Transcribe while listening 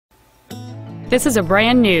This is a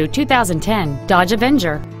brand new 2010 Dodge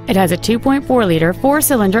Avenger. It has a 2.4-liter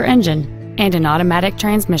four-cylinder engine and an automatic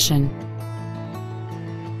transmission.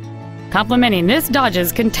 Complementing this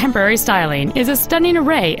Dodge's contemporary styling is a stunning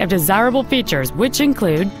array of desirable features, which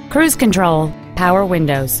include cruise control, power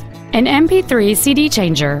windows, an MP3 CD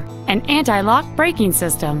changer, an anti-lock braking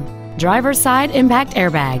system, driver's side impact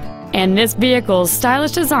airbag, and this vehicle's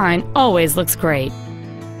stylish design always looks great.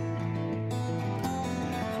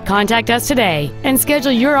 Contact us today and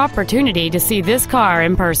schedule your opportunity to see this car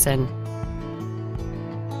in person.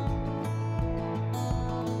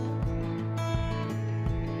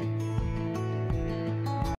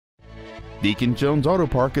 Deacon Jones Auto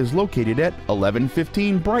Park is located at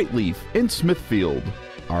 1115 Brightleaf in Smithfield.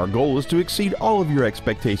 Our goal is to exceed all of your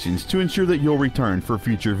expectations to ensure that you'll return for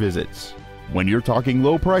future visits. When you're talking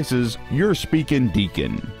low prices, you're speaking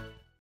Deacon.